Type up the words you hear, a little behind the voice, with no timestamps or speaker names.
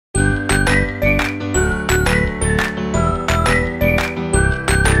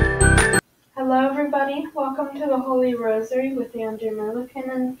everybody. Welcome to the Holy Rosary with Andrew Milliken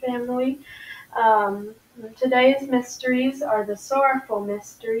and family. Today's mysteries are the Sorrowful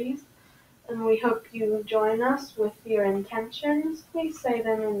mysteries, and we hope you join us with your intentions. Please say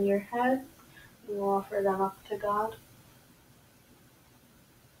them in your head. We'll offer them up to God.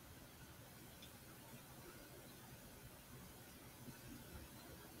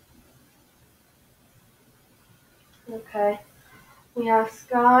 Okay. We ask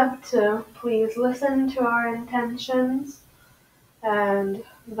God to please listen to our intentions, and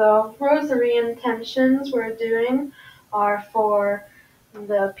the Rosary intentions we're doing are for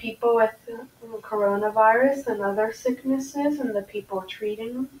the people with coronavirus and other sicknesses and the people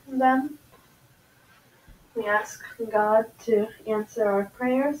treating them. We ask God to answer our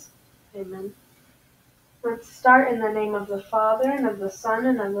prayers. Amen. Let's start in the name of the Father, and of the Son,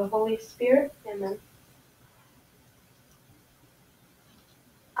 and of the Holy Spirit. Amen.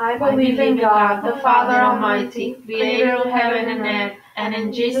 I believe in God, the Father Almighty, creator of heaven and earth, and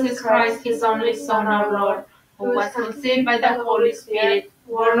in Jesus Christ, his only Son, our Lord, who was conceived by the Holy Spirit,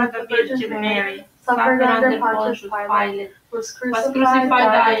 born of the Virgin Mary, suffered under Pontius Pilate, was crucified,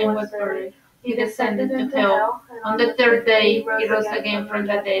 died, and was buried. He descended into hell. On the third day, he rose again from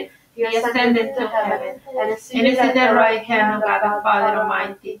the dead. He ascended to heaven, and is seated at the right hand of God the Father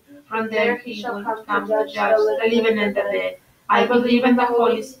Almighty. From there he will come to judge the living and the dead. I believe in the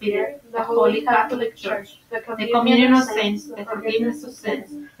Holy Spirit, the Holy Catholic Church, the communion of saints, the forgiveness of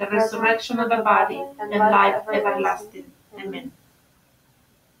sins, the resurrection of the body, and life everlasting. Amen.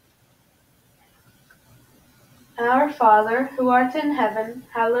 Our Father, who art in heaven,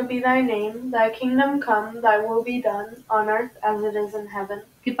 hallowed be thy name. Thy kingdom come, thy will be done, on earth as it is in heaven.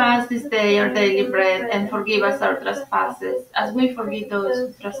 Give us this day our daily bread, and forgive us our trespasses, as we forgive those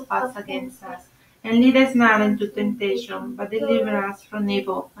who trespass against us. And lead us not into temptation, but deliver us from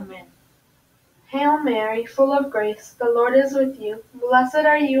evil. Amen. Hail Mary, full of grace, the Lord is with you. Blessed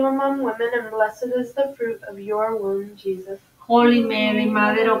are you among women, and blessed is the fruit of your womb, Jesus. Holy Mary,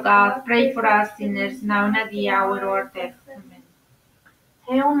 Mother of God, pray for us sinners, now and at the hour of our death. Amen.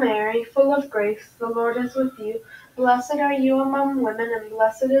 Hail Mary, full of grace, the Lord is with you. Blessed are you among women, and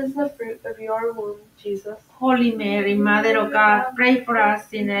blessed is the fruit of your womb, Jesus. Holy Mary, Mother of God, pray for us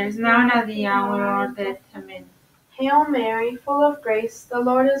sinners, now and at the hour of our death. Amen. Hail Mary, full of grace, the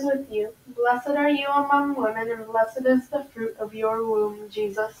Lord is with you. Blessed are you among women, and blessed is the fruit of your womb,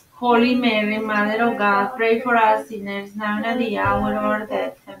 Jesus. Holy Mary, Mother of God, pray for us sinners, now and at the hour of our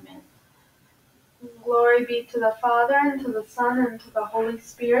death. Amen. Glory be to the Father, and to the Son, and to the Holy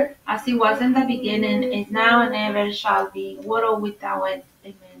Spirit. As it was in the beginning, is now, and ever shall be, world without end.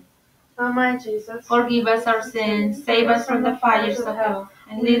 Amen. O my Jesus, forgive us our sins, save us from the fires of hell,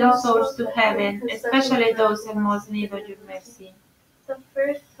 and lead all souls to heaven, especially those in most need of your mercy. The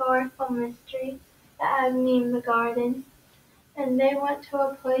first sorrowful mystery, the agony in the garden. And they went to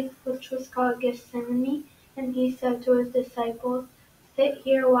a place which was called Gethsemane, and he said to his disciples, "Sit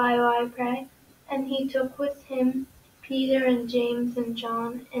here while I pray." And he took with him Peter and James and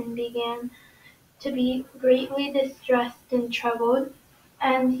John, and began to be greatly distressed and troubled.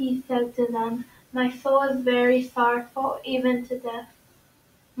 And he said to them, "My soul is very sorrowful, even to death."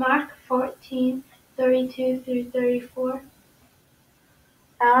 Mark 14:32-34.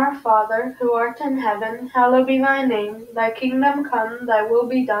 Our Father, who art in heaven, hallowed be thy name. Thy kingdom come, thy will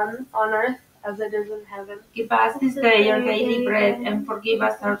be done, on earth as it is in heaven. Give us this day our daily bread, and forgive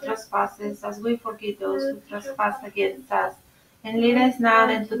us our trespasses, as we forgive those who trespass against us. And lead us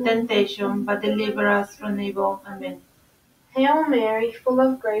not into temptation, but deliver us from evil. Amen. Hail Mary, full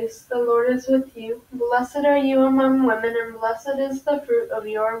of grace, the Lord is with you. Blessed are you among women, and blessed is the fruit of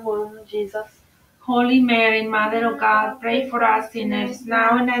your womb, Jesus. Holy Mary, Mother of God, pray for us sinners,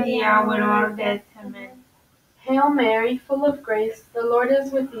 now and at the hour of our death. Amen. Hail Mary, full of grace, the Lord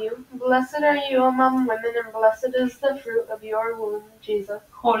is with you. Blessed are you among women, and blessed is the fruit of your womb, Jesus.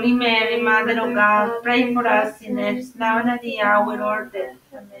 Holy Mary, Mother of God, pray for us sinners, now and at the hour of our death.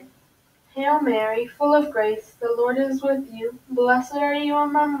 Amen. Hail Mary, full of grace, the Lord is with you. Blessed are you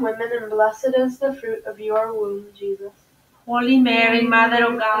among women, and blessed is the fruit of your womb, Jesus. Holy Mary, Mother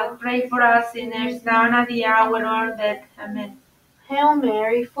of God, pray for us sinners, now and at the hour of our death. Amen. Hail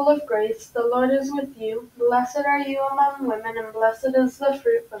Mary, full of grace, the Lord is with you. Blessed are you among women, and blessed is the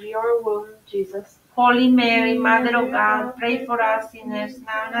fruit of your womb, Jesus. Holy Mary, Mother of God, pray for us sinners,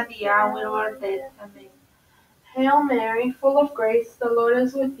 now and at the hour of our death. Amen. Hail Mary, full of grace, the Lord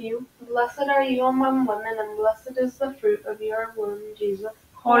is with you. Blessed are you among women, and blessed is the fruit of your womb, Jesus.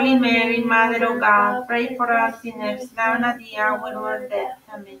 Holy Mary, Mother of God, pray for us sinners, now and at the hour of our death.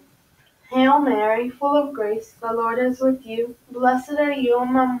 Amen. Hail Mary, full of grace, the Lord is with you. Blessed are you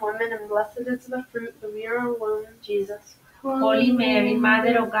among women, and blessed is the fruit of your womb, Jesus. Holy Mary,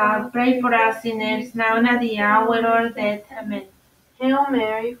 Mother of God, pray for us sinners, now and at the hour of our death. Amen. Hail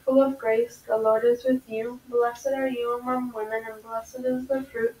Mary, full of grace, the Lord is with you. Blessed are you among women, and blessed is the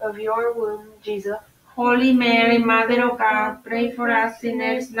fruit of your womb, Jesus. Holy Mary, Mother of God, pray for us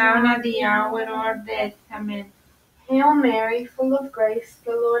sinners, now and at the hour of our death. Amen. Hail Mary, full of grace,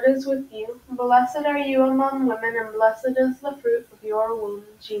 the Lord is with you. Blessed are you among women, and blessed is the fruit of your womb,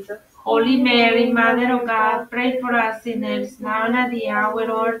 Jesus. Holy Mary, Mother of God, pray for us sinners, now and at the hour of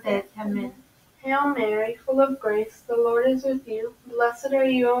our death. Amen. Hail Mary, full of grace, the Lord is with you. Blessed are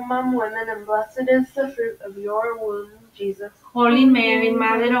you among women, and blessed is the fruit of your womb, Jesus. Holy Mary,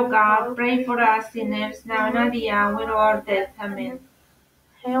 Mother of God, pray for us sinners, now and at the hour of our death. Amen.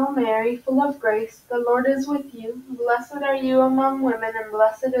 Hail Mary, full of grace, the Lord is with you. Blessed are you among women, and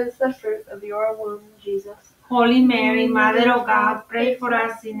blessed is the fruit of your womb, Jesus. Holy Mary, Mother of God, pray for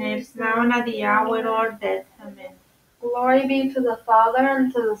us sinners, now and at the hour of our death. Amen. Glory be to the Father,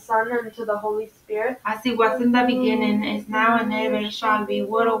 and to the Son, and to the Holy Spirit. As it was in the beginning, is now, and ever shall be,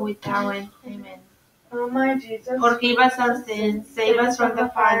 world without end. Amen. O my Jesus, Forgive us our sins, save us from the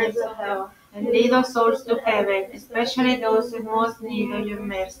fires of hell, and lead our souls to heaven, especially those in most need of your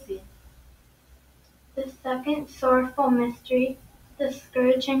mercy. The second sorrowful mystery, the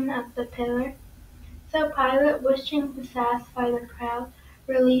scourging of the pillar. So Pilate, wishing to satisfy the crowd,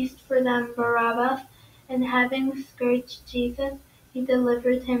 released for them Barabbas, and having scourged Jesus, he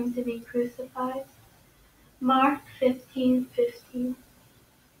delivered him to be crucified. Mark 15:15.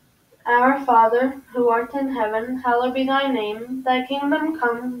 Our Father, who art in heaven, hallowed be thy name. Thy kingdom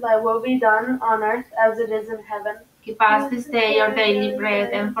come, thy will be done, on earth as it is in heaven. Give us this day our daily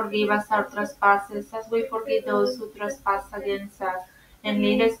bread, and forgive us our trespasses, as we forgive those who trespass against us. And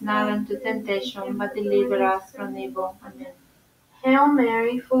lead us not into temptation, but deliver us from evil. Amen. Hail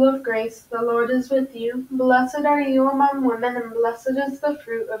Mary, full of grace, the Lord is with you. Blessed are you among women, and blessed is the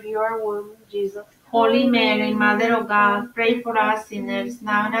fruit of your womb, Jesus. Holy Mary, Mother of God, pray for us sinners,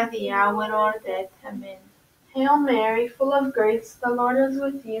 now and at the hour of our death. Amen. Hail Mary, full of grace, the Lord is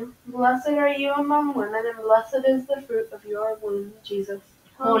with you. Blessed are you among women, and blessed is the fruit of your womb, Jesus.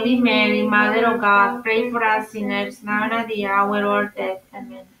 Holy Mary, Mother of God, pray for us sinners, now and at the hour of our death.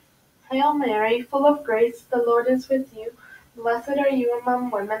 Amen. Hail Mary, full of grace, the Lord is with you. Blessed are you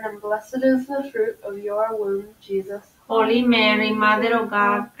among women, and blessed is the fruit of your womb, Jesus. Holy Mary, Mother of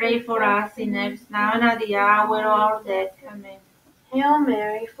God, pray for us sinners, now and at the hour of our death. Amen. Hail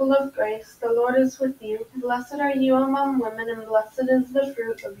Mary, full of grace, the Lord is with you. Blessed are you among women, and blessed is the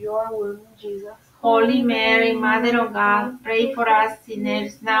fruit of your womb, Jesus. Holy Mary, Mother of God, pray for us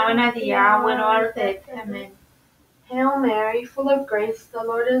sinners, now and at the hour of our death. Amen. Hail Mary, full of grace, the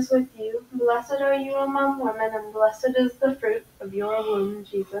Lord is with you. Blessed are you among women, and blessed is the fruit of your womb,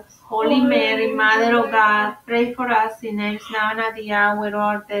 Jesus. Holy Mary, Mother of God, pray for us sinners, now and at the hour of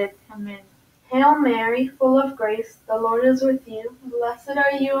our death. Amen. Hail Mary, full of grace, the Lord is with you. Blessed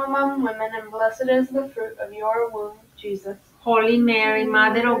are you among women, and blessed is the fruit of your womb, Jesus. Holy Mary,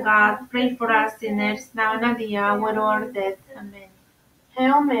 Mother of God, pray for us sinners, now and at the hour of our death. Amen.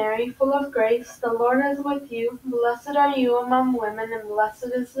 Hail Mary, full of grace, the Lord is with you. Blessed are you among women, and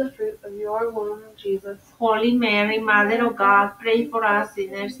blessed is the fruit of your womb, Jesus. Holy Mary, Mother of God, pray for us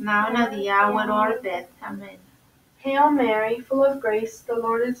sinners, now and at the hour of our death. Amen. Hail Mary, full of grace, the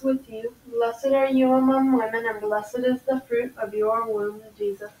Lord is with you. Blessed are you among women, and blessed is the fruit of your womb,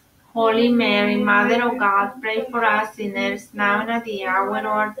 Jesus. Holy Mary, Mother of God, pray for us sinners, now and at the hour of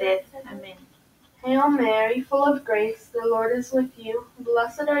our death. Amen. Hail Mary, full of grace, the Lord is with you.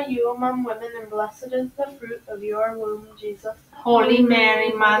 Blessed are you among women, and blessed is the fruit of your womb, Jesus. Holy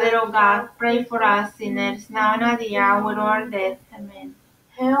Mary, Mother of God, pray for us sinners, now and at the hour of our death. Amen.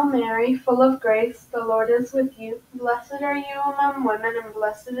 Hail Mary, full of grace, the Lord is with you. Blessed are you among women, and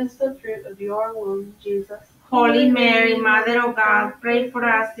blessed is the fruit of your womb, Jesus. Holy Mary, Mother of God, pray for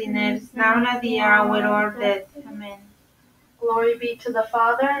us sinners, now and at the hour of our death. Amen. Glory be to the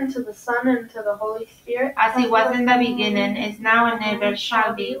Father, and to the Son, and to the Holy Spirit. As it was in the beginning, is now, and ever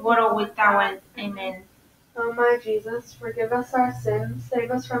shall be, world without end. Amen. O my Jesus, forgive us our sins,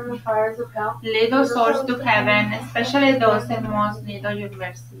 save us from the fires of hell. Lead our souls to heaven, especially those in most need of your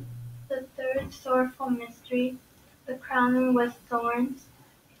mercy. The third sorrowful mystery, the crowning with thorns.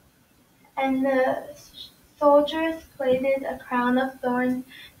 And the soldiers plaited a crown of thorns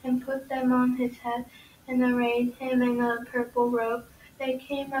and put them on his head, and arrayed him in a purple robe. They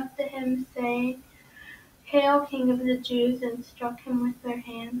came up to him, saying, Hail, King of the Jews, and struck him with their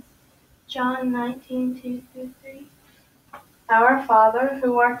hands. John 19:2-3. Our Father,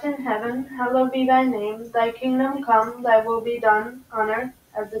 who art in heaven, hallowed be thy name. Thy kingdom come, thy will be done, on earth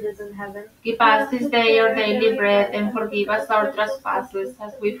as it is in heaven. Give us this day our daily bread, and forgive us our trespasses,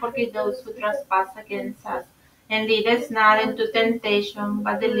 as we forgive those who trespass against us. And lead us not into temptation,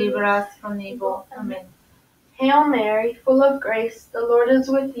 but deliver us from evil. Amen. Hail Mary, full of grace, the Lord is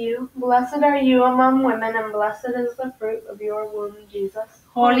with you. Blessed are you among women, and blessed is the fruit of your womb, Jesus.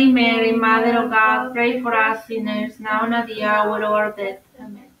 Holy Mary, Mother of God, pray for us sinners, now and at the hour of our death.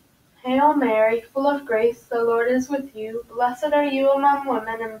 Amen. Hail Mary, full of grace, the Lord is with you. Blessed are you among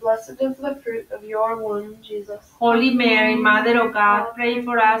women, and blessed is the fruit of your womb, Jesus. Holy Mary, Mother of God, pray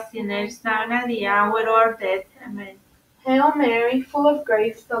for us sinners, now and at the hour of our death. Amen. Hail Mary, full of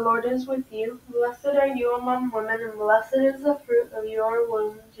grace, the Lord is with you. Blessed are you among women, and blessed is the fruit of your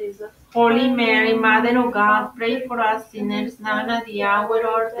womb, Jesus. Holy Mary, Mother of God, pray for us sinners, now and at the hour of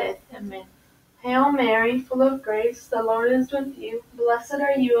our death. Amen. Hail Mary, full of grace, the Lord is with you. Blessed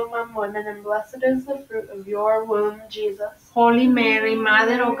are you among women, and blessed is the fruit of your womb, Jesus. Holy Mary,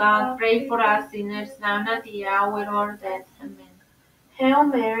 Mother of God, pray for us sinners, now and at the hour of our death. Amen. Hail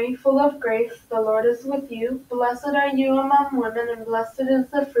Mary, full of grace, the Lord is with you. Blessed are you among women, and blessed is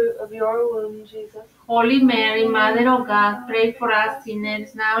the fruit of your womb, Jesus. Holy Mary, Mother of God, pray for us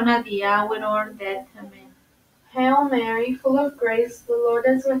sinners, now and at the hour of our death. Amen. Hail Mary, full of grace, the Lord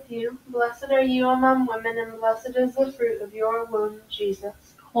is with you. Blessed are you among women, and blessed is the fruit of your womb,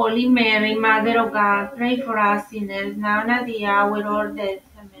 Jesus. Holy Mary, Mother of God, pray for us sinners, now and at the hour of our death.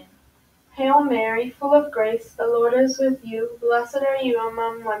 Amen. Hail Mary, full of grace, the Lord is with you. Blessed are you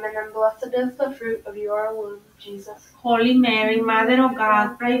among women, and blessed is the fruit of your womb, Jesus. Holy Mary, Mother of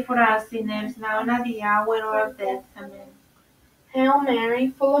God, pray for us sinners, now and at the hour of our death. Amen. Hail Mary,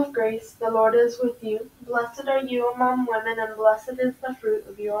 full of grace, the Lord is with you. Blessed are you among women, and blessed is the fruit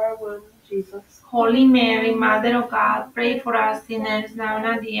of your womb, Jesus. Holy Mary, Mother of God, pray for us sinners, now and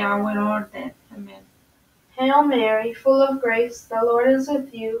at the hour of our death. Amen. Hail Mary, full of grace, the Lord is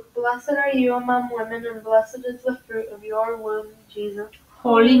with you. Blessed are you among women, and blessed is the fruit of your womb, Jesus.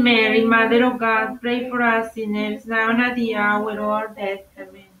 Holy Mary, Mother of God, pray for us sinners, now and at the hour of our death.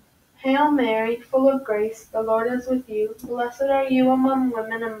 Amen. Hail Mary, full of grace, the Lord is with you. Blessed are you among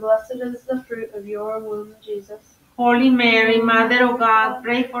women, and blessed is the fruit of your womb, Jesus. Holy Mary, Mother of God,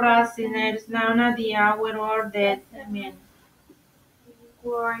 pray for us sinners, now and at the hour of our death. Amen.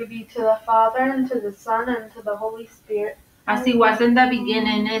 Glory be to the Father, and to the Son, and to the Holy Spirit. As it was in the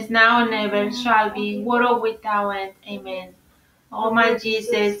beginning, is now, and ever shall be, world without end. Amen. O my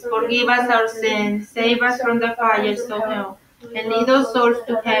Jesus, forgive us our sins, save us from the fires of hell, and lead all souls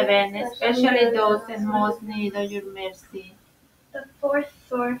to heaven, especially those in most need of your mercy. The fourth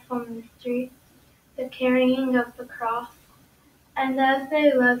sorrowful mystery, the carrying of the cross. And as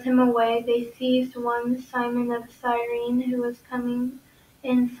they led him away, they seized one Simon of Cyrene, who was coming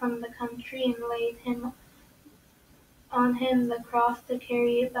in from the country, and laid on him the cross to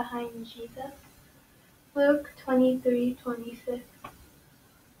carry it behind Jesus. Luke 23:26.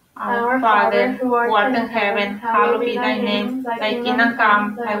 Our Father, who art in heaven, hallowed be thy name. Thy kingdom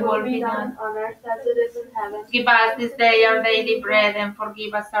come, thy will be done. on earth as it is in heaven. Give us this day our daily bread, and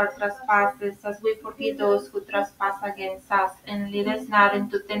forgive us our trespasses, as we forgive those who trespass against us. And lead us not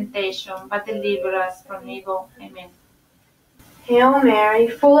into temptation, but deliver us from evil. Amen. Hail Mary,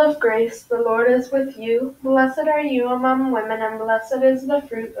 full of grace, the Lord is with you. Blessed are you among women, and blessed is the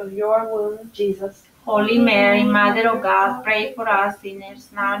fruit of your womb, Jesus. Holy Mary, Mother of God, pray for us sinners,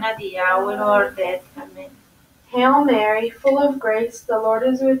 now and at the hour of our death. Amen. Hail Mary, full of grace, the Lord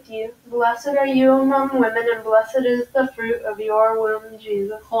is with you. Blessed are you among women, and blessed is the fruit of your womb,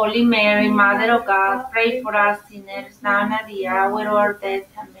 Jesus. Holy Mary, Mother of God, pray for us sinners, now and at the hour of our death.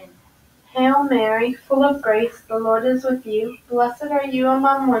 Amen. Hail Mary, full of grace, the Lord is with you. Blessed are you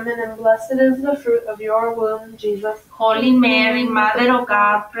among women, and blessed is the fruit of your womb, Jesus. Holy Mary, Mother of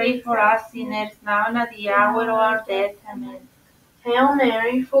God, pray for us sinners, now and at the hour of our death. Amen. Hail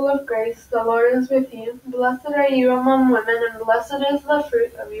Mary, full of grace, the Lord is with you. Blessed are you among women, and blessed is the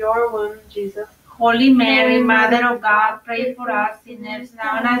fruit of your womb, Jesus. Holy Mary, Mother of God, pray for us sinners,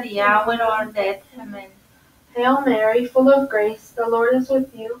 now and at the hour of our death. Amen. Hail Mary, full of grace, the Lord is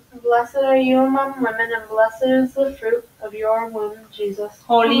with you. Blessed are you among women, and blessed is the fruit of your womb, Jesus.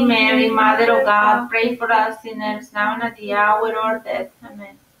 Holy Mary, Mother of God, pray for us sinners, now and at the hour of our death.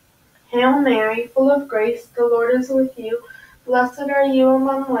 Amen. Hail Mary, full of grace, the Lord is with you. Blessed are you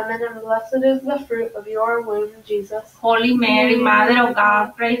among women, and blessed is the fruit of your womb, Jesus. Holy Mary, Mother of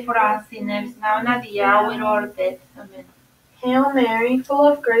God, pray for us sinners, now and at the hour of our death. Amen. Hail Mary, full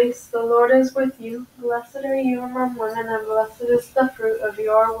of grace, the Lord is with you. Blessed are you among women, and blessed is the fruit of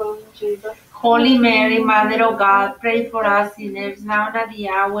your womb, Jesus. Holy Mary, Mother of God, pray for us sinners, now and at the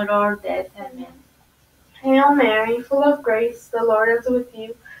hour of our death. Amen. Hail Mary, full of grace, the Lord is with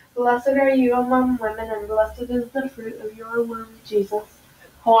you. Blessed are you among women, and blessed is the fruit of your womb, Jesus.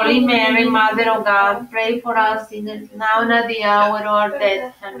 Holy Mary, Mother of God, pray for us sinners, now and at the hour of our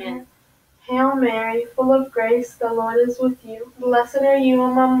death. Amen. Hail Mary, full of grace, the Lord is with you. Blessed are you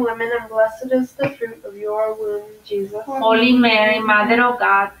among women, and blessed is the fruit of your womb, Jesus. Holy Mary, Mother of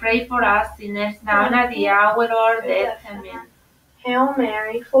God, pray for us sinners, now and at the hour of our death. Amen. Hail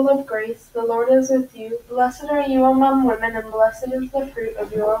Mary, full of grace, the Lord is with you. Blessed are you among women, and blessed is the fruit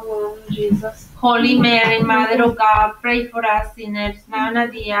of your womb, Jesus. Holy Mary, Mother of God, pray for us sinners, now and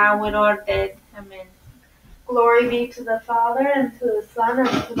at the hour of our death. Amen. Glory be to the Father, and to the Son, and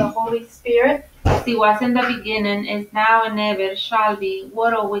to the Holy Spirit. As it was in the beginning, is now, and ever shall be,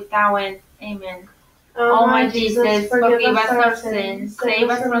 world without end. Amen. O my Jesus, forgive us our sins, save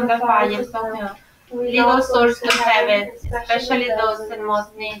us from the fires of hell. Lead all souls to heaven, especially those in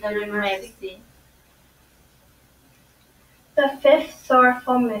most need of your mercy. The fifth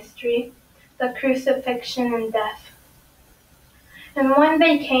sorrowful mystery, the crucifixion and death. And when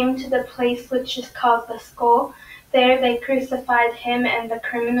they came to the place which is called the Skull, there they crucified him and the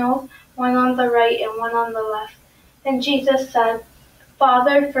criminals, one on the right and one on the left. And Jesus said,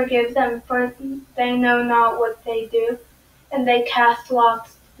 Father, forgive them, for they know not what they do. And they cast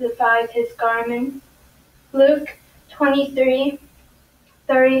lots to divide his garment. Luke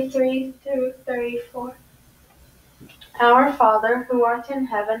 23:33-34. Our Father, who art in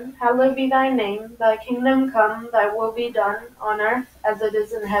heaven, hallowed be thy name. Thy kingdom come, thy will be done, on earth as it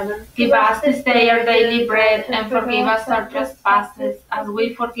is in heaven. Give us this day our daily bread, and forgive us our trespasses, as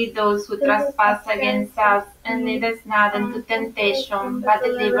we forgive those who trespass against us. And lead us not into temptation, but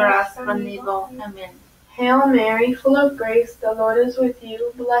deliver us from evil. Amen. Hail Mary, full of grace, the Lord is with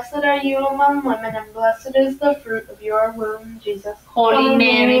you. Blessed are you among women, and blessed is the fruit of your womb, Jesus. Holy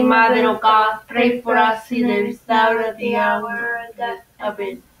Mary, Mother of God, pray for us sinners, now and at the hour of our death.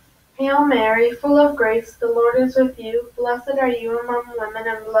 Amen. Hail Mary, full of grace, the Lord is with you. Blessed are you among women,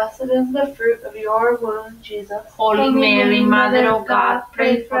 and blessed is the fruit of your womb, Jesus. Holy Mary, Mother of God,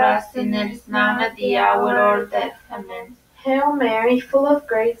 pray for us sinners, now and at the hour of our death. Amen. Hail Mary, full of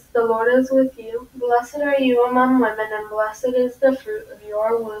grace, the Lord is with you. Blessed are you among women, and blessed is the fruit of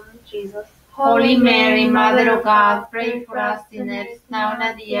your womb, Jesus. Holy Mary, Mother of God, pray for us sinners, now and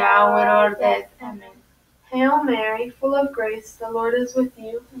at the hour of our death. Amen. Hail Mary, full of grace, the Lord is with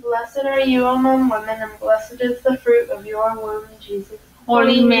you. Blessed are you among women, and blessed is the fruit of your womb, Jesus.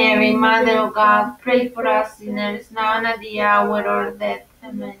 Holy Mary, Mother of God, pray for us sinners, now and at the hour of our death.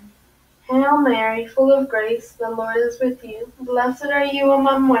 Amen. Hail Mary, full of grace, the Lord is with you. Blessed are you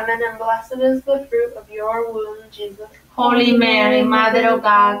among women, and blessed is the fruit of your womb, Jesus. Holy Mary, Mother of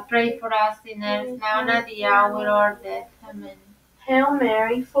God, pray for us sinners, now and at the hour of our death. Amen. Hail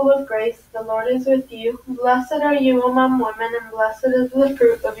Mary, full of grace, the Lord is with you. Blessed are you among women, and blessed is the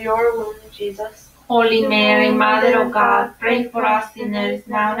fruit of your womb, Jesus. Holy Mary, Mother of God, pray for us sinners,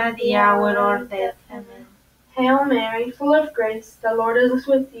 now and at the hour of our death. Amen. Hail Mary, full of grace, the Lord is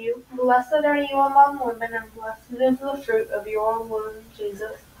with you. Blessed are you among women, and blessed is the fruit of your womb,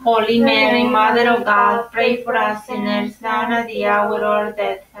 Jesus. Holy Mary, Mother of God, pray for us sinners, now and at the hour of our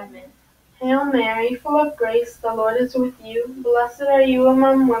death. Amen. Hail Mary, full of grace, the Lord is with you. Blessed are you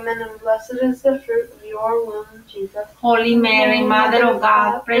among women, and blessed is the fruit of your womb, Jesus. Holy Mary, Mother of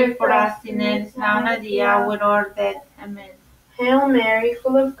God, pray for us sinners, now and at the hour of our death. Amen. Hail Mary,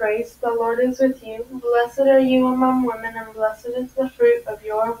 full of grace, the Lord is with you. Blessed are you among women, and blessed is the fruit of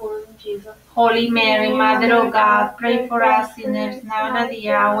your womb, Jesus. Holy Mary, Mother of God, pray for us sinners, now and at the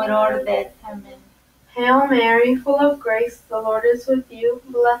hour of our death. Amen. Hail Mary, full of grace, the Lord is with you.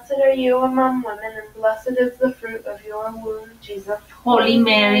 Blessed are you among women, and blessed is the fruit of your womb, Jesus. Holy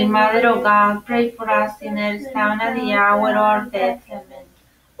Mary, Mother of God, pray for us sinners, now and at the hour of our death. Amen.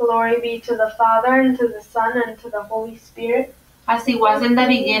 Glory be to the Father, and to the Son, and to the Holy Spirit. As it was in the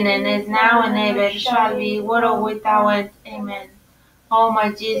beginning, is now, and ever shall be, world without end. Amen. O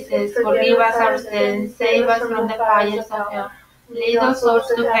my Jesus, forgive us our sins, save us from the fires of hell. Lead all souls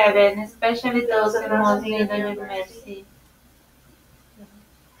to heaven, especially those in most need of your mercy.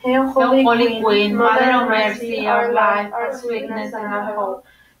 Hail, Holy Queen, Mother of Mercy, our life, our sweetness, and our hope.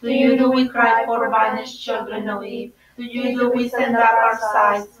 To you do we cry, poor banished children of Eve. To you do we send up our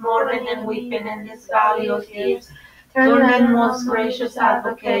sighs, mourning and weeping in this valley of tears. Turn then, most gracious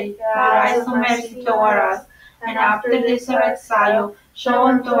Advocate, your eyes of mercy toward us, and after this our exile, show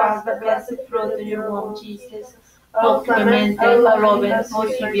unto us the blessed fruit of your womb, Jesus. O clemente, O loving, O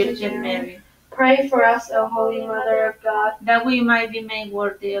sweet Virgin Mary, Pray for us, O Holy Mother of God, that we might be made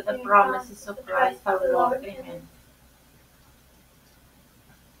worthy of the promises of Christ our Lord. Amen.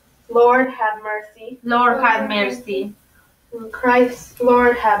 Lord, have mercy. Lord, have mercy. Christ,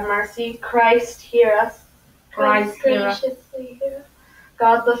 Lord, have mercy. Christ, hear us. Christ, hear us. graciously hear us.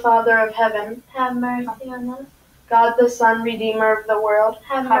 God the Father of heaven, Have mercy on us. God the Son, Redeemer of the world,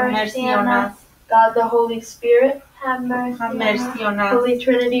 Have Have mercy on us. God the Holy Spirit, Have mercy Have on us. mercy on us. Holy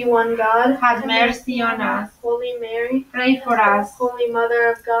Trinity, one God, Have mercy on us. Holy Mary, Pray for us. Holy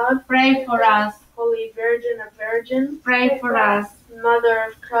Mother of God, Pray for us. Holy Virgin of Virgins, Pray for us. Mother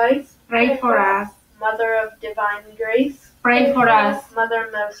of Christ, Pray for us. Mother of divine grace, Pray for us. Mother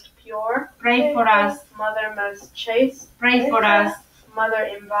most pure, Pray for us. Mother most chaste, Pray for us. Mother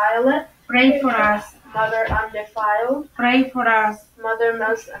inviolate, Pray for us. Mother undefiled, Pray for us. Mother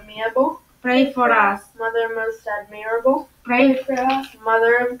most amiable, Pray for us. Mother most admirable, Pray for us.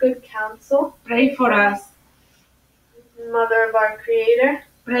 Mother of good counsel, Pray for us. Mother of our Creator,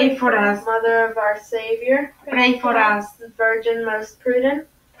 Pray for us. Mother of our Savior, Pray for us. Virgin most prudent,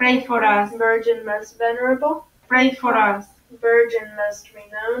 Pray for us. Virgin most venerable, Pray for us. Virgin most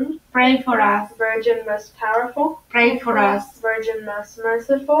renowned, Pray for us. Virgin most powerful, Pray for us. Virgin most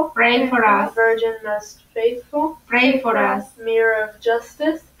merciful, Pray for us. Virgin most faithful, Pray for us. Mirror of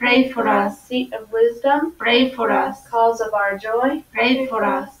justice, Pray for us. Seat of wisdom, Pray for us. Cause of our joy, Pray for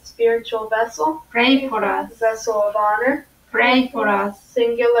us. Spiritual vessel, Pray for us. Vessel of honor, Pray for us.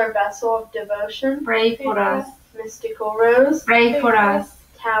 Singular vessel of devotion, Pray for us. Mystical rose, Pray for us.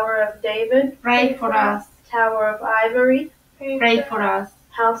 Tower of David, Pray for us. Tower of ivory, Pray for us.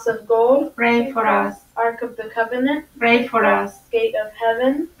 House of gold, Pray for us. Ark of the covenant, Pray for us. Gate of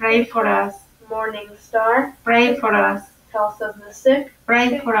heaven, Pray for us. Morning star, Pray for us. Health of the sick,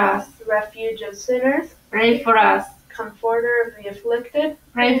 Pray for us. Refuge of sinners, Pray for us. Comforter of the afflicted,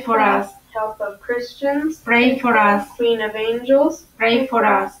 Pray for us. Help of Christians, Pray for us. Queen of angels, Pray for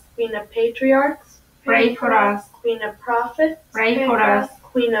us. Queen of patriarchs, Pray for us. Queen of prophets, Pray for us.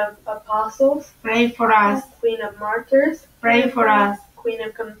 Queen of apostles, Pray for us. Queen of martyrs, Pray for us. Queen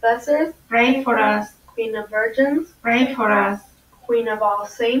of confessors, Pray for us. Queen of virgins, Pray for us. Queen of all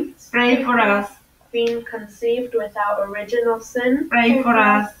saints, Pray for us. Queen conceived without original sin, Pray for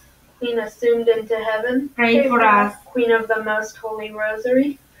us. Queen assumed into heaven, Pray for us. Queen of the most holy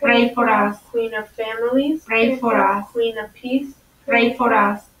rosary, Pray for us. Queen of families, Pray for us. Queen of peace, Pray for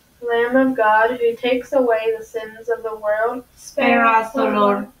us. Lamb of God who takes away the sins of the world, Spare us, O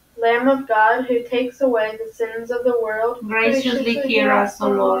Lord. Lamb of God who takes away the sins of the world, Graciously hear us, O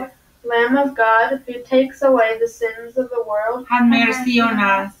Lord. Lamb of God who takes away the sins of the world, Have mercy on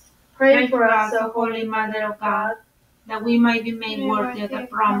us. pray for us, O Holy Mother of God. That we might be made worthy of the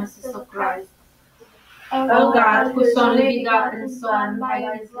promises of Christ. O God, whose only begotten Son,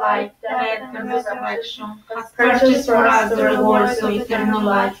 by his life, death, and resurrection, has purchased for us the rewards of eternal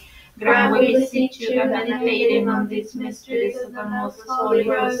life, grant, we beseech you, that meditating on these mysteries of the most holy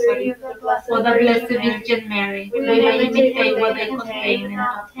Rosary, for the Blessed Virgin Mary, we may imitate what they contain and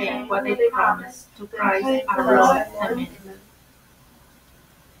obtain what they promise. To Christ our Lord. Amen.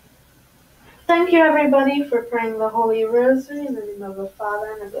 Thank you, everybody, for praying the Holy Rosary in the name of the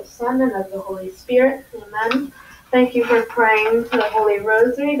Father, and of the Son, and of the Holy Spirit. Amen. Thank you for praying the Holy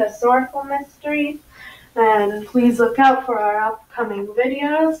Rosary, the Sorrowful Mystery. And please look out for our upcoming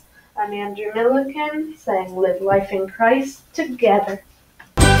videos. I'm Andrew Milliken saying live life in Christ together.